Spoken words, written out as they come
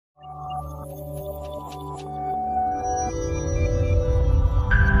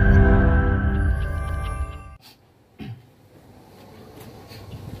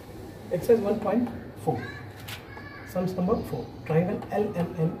Exercise 1.4. Sums number 4. Triangle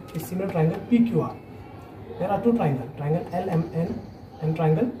LMN is similar to triangle PQR. There are two triangles, triangle LMN and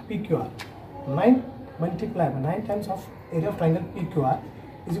triangle PQR. 9 multiplied by 9 times of area of triangle PQR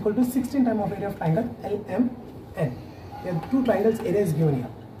is equal to 16 times of area of triangle LMN. There are two triangles, area is given here.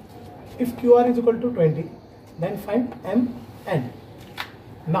 If QR is equal to 20, then find MN.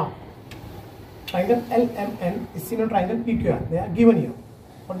 Now, triangle LMN is similar to triangle PQR. They are given here.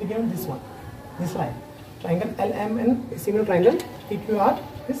 What they given? This one, this line. Triangle LMN is similar to triangle PQR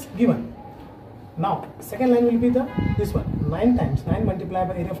is given. Now, second line will be this one. 9 times 9 multiplied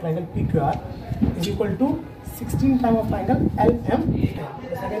by area of triangle PQR is equal to 16 times of triangle LMN.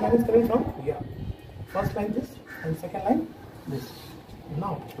 The second line is coming from here. First line this and second line this.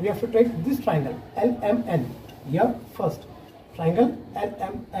 Now we have to take this triangle LMN here first. Triangle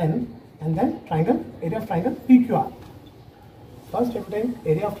LMN and then triangle area of triangle PQR. First we have to take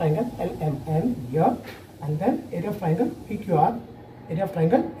area of triangle LMN here and then area of triangle PQR. Area of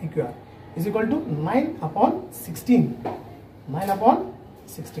triangle PQR is equal to 9 upon 16. 9 upon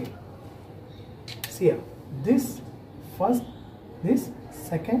 16. See here, this first, this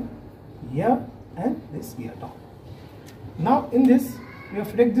second, here and this here down. Now in this we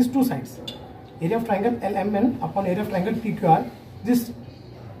have to take these two sides. Area of triangle LMN upon area of triangle PQR. This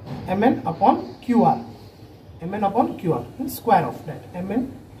MN upon QR. MN upon QR. Square of that.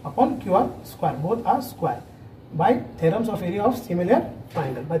 MN upon QR square. Both are square. By theorems of area of similar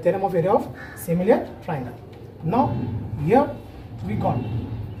triangle. By theorem of area of similar triangle. Now here we got.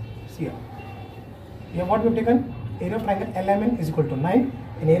 See here. Here what we have taken? Area of triangle LMN is equal to 9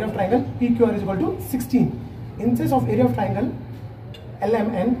 and area of triangle PQR is equal to 16. Instead of area of triangle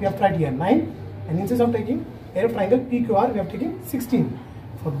LMN we have tried here 9 and instead of taking area of triangle PQR we have taken 16.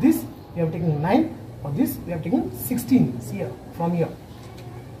 For this we have taken 9. For this we have taken 16. See here from here.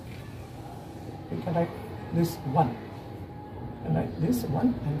 We can write this 1 and write this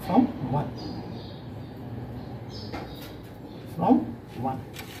 1 and from 1. From 1.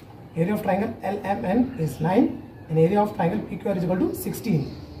 Area of triangle LMN is 9 and area of triangle PQR is equal to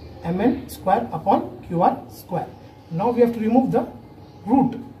 16. MN square upon QR square. Now we have to remove the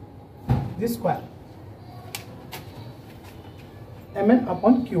root, this square. MN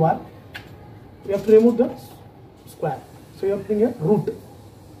upon QR, we have to remove the square. So you have to bring a root.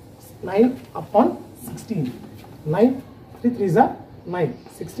 9 upon 16. 9, 3 3s are 9.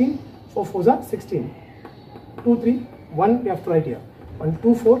 16, 4 4s are 16. 2 3, 1 we have to write here. 1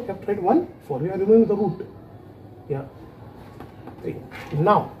 2 4, we have to write 1 4. We are removing the root. Here. 3.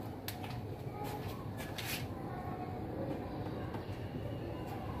 Now,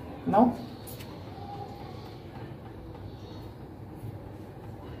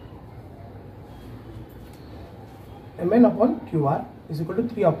 MN upon QR is equal to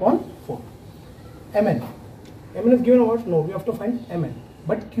 3 upon 4. MN is given what? No, we have to find MN.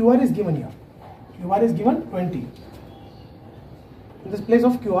 But QR is given here. QR is given 20. In this place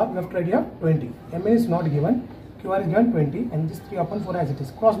of QR, we have to write here 20. MN is not given. QR is given 20 and this 3 upon 4 as it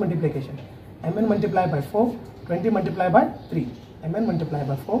is. Cross multiplication. MN multiplied by 4, 20 multiplied by 3. MN multiplied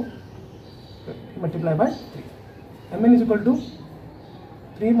by 4, 20 multiplied by 3. MN is equal to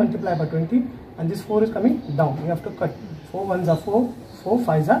 3 multiplied by 20 and this 4 is coming down. We have to cut. 4 1s are 4, 4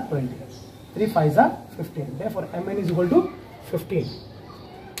 5s are 20. 3 5s are 15. Therefore, MN is equal to 15.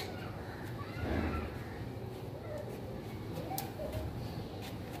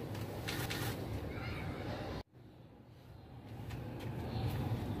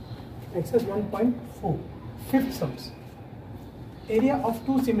 Exercise 1.4. Fifth sums. Area of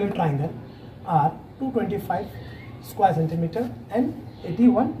two similar triangles are 225 square centimeter and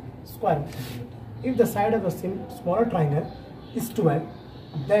 81 square centimeter. If the side of the smaller triangle is 12,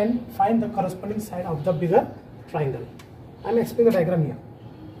 then find the corresponding side of the bigger triangle. I am explaining the diagram here.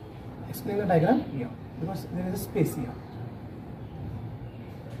 Explain the diagram here because there is a space here.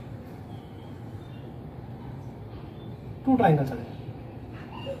 Two triangles are there.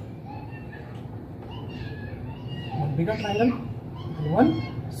 One bigger triangle and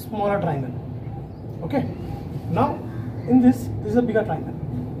one smaller triangle. Okay. Now in this is a bigger triangle.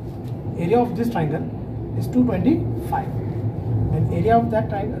 Area of this triangle is 225 and area of that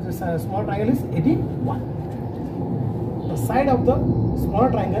triangle, this small triangle is 81. The side of the smaller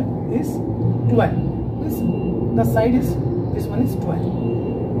triangle is 12. The side is, this one is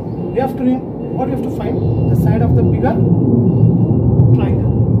 12. We have to, what we have to find? The side of the bigger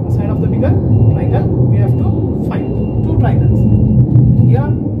triangle. The side of the bigger triangle we have to find. Two triangles. Here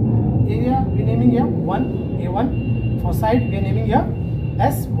area we are naming here 1, A1. For side we are naming here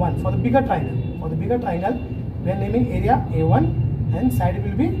S1 for the bigger triangle. For the bigger triangle we are naming area A1 and side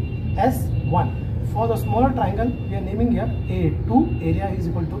will be S1. For the smaller triangle, we are naming here A2. Area is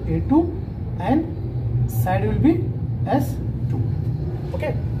equal to A2 and side will be S2.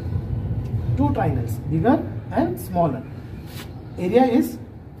 Okay. Two triangles, bigger and smaller. Area is,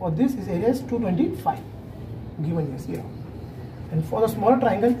 for this is area is 225 given here. And for the smaller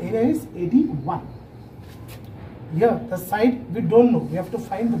triangle, area is 81. Here the side we don't know. We have to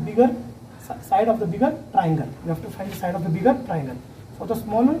find the bigger side of the bigger triangle. We have to find the side of the bigger triangle. For the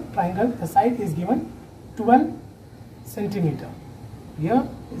smaller triangle, the side is given 12 centimeter. Here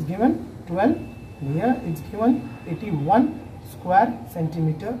is given 12. Here it's given 81 square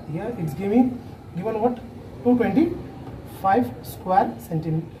centimeter. Here it's given what? 225 square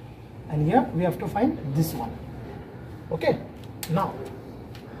centimeter. And here we have to find this one. Okay. Now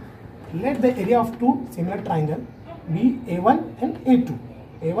let the area of two similar triangle be A1 and A2.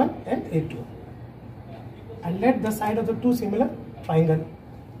 A1 and A2. And let the side of the two similar triangle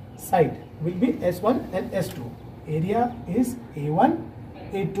side will be S1 and S2. Area is A1,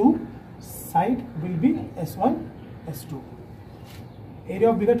 A2, side will be S1, S2. Area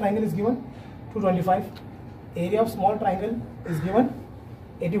of bigger triangle is given 225. Area of small triangle is given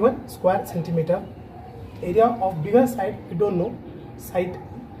 81 square centimeter. Area of bigger side we don't know, side,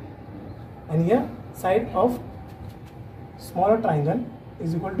 and here side of smaller triangle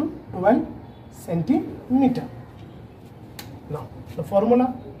is equal to 12 centimeter. Now the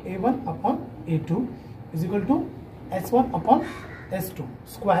formula A1 upon A2 is equal to S1 upon S2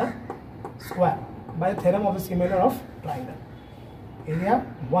 square by the theorem of the similar of triangle. Area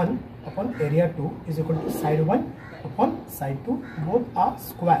 1 upon area 2 is equal to side 1 upon side 2, both are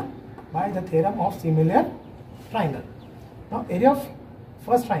square by the theorem of similar triangle. Now area of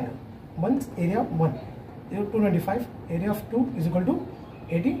first triangle, once area 1 is 225, area of 2 is equal to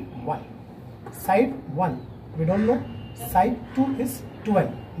 81. Side 1 we don't know, side 2 is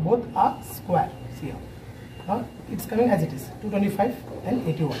 12, both are square. See here. Now it's coming as it is, 225 and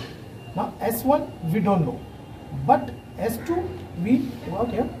 81. Now S1 we don't know, but S2 we work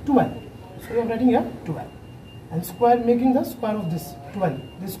here 12. So we are writing here 12. And square, making the square of this 12.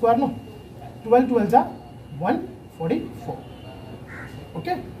 This square no, 12 12s are 144.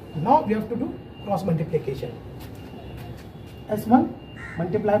 Okay. Now we have to do cross multiplication. S1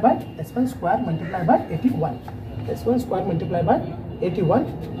 multiply by S1 square multiply by 81. S1 square multiply by 81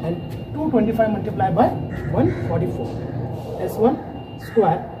 and 225 multiply by 144. S1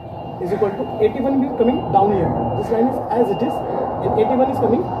 square is equal to 81 will be coming down here. This line is as it is and 81 is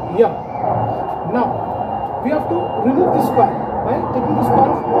coming here. Now we have to remove this square by taking the square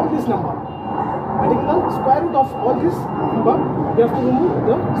of all this number. By taking the square root of all this number, we have to remove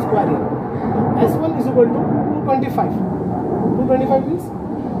the square here. S1 is equal to 225. 225 means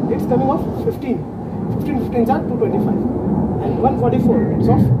it's coming off 15. 15 15s are 225. And 144, it's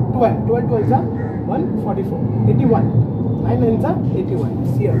of 12. 12 12s are 144. 81. 9 9s are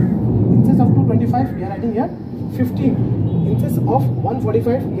 81. See here. Instead of 225, we are writing here 15. Instead of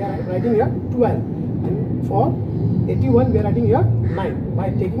 145, we are writing here 12. And for 81 we are writing here 9 by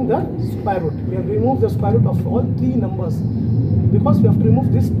taking the square root. We have removed the square root of all three numbers because we have to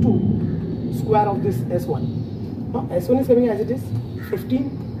remove this 2 square of this S1. Now S1 is coming as it is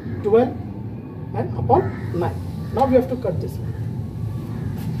 15, 12 and upon 9. Now we have to cut this.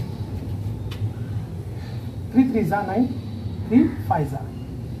 3 3s are 9, 3 5s are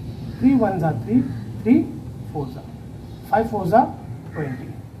 3 1s are 3, 3 4s are 5 4s are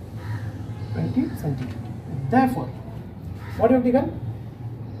 20 centimeter. Therefore, what you have taken?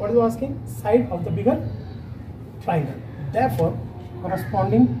 What is asking? Side of the bigger triangle. Therefore,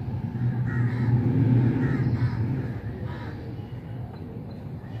 corresponding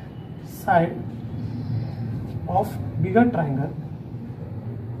side of bigger triangle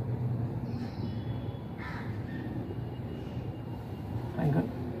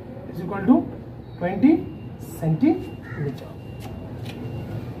is equal to 20 centimeter.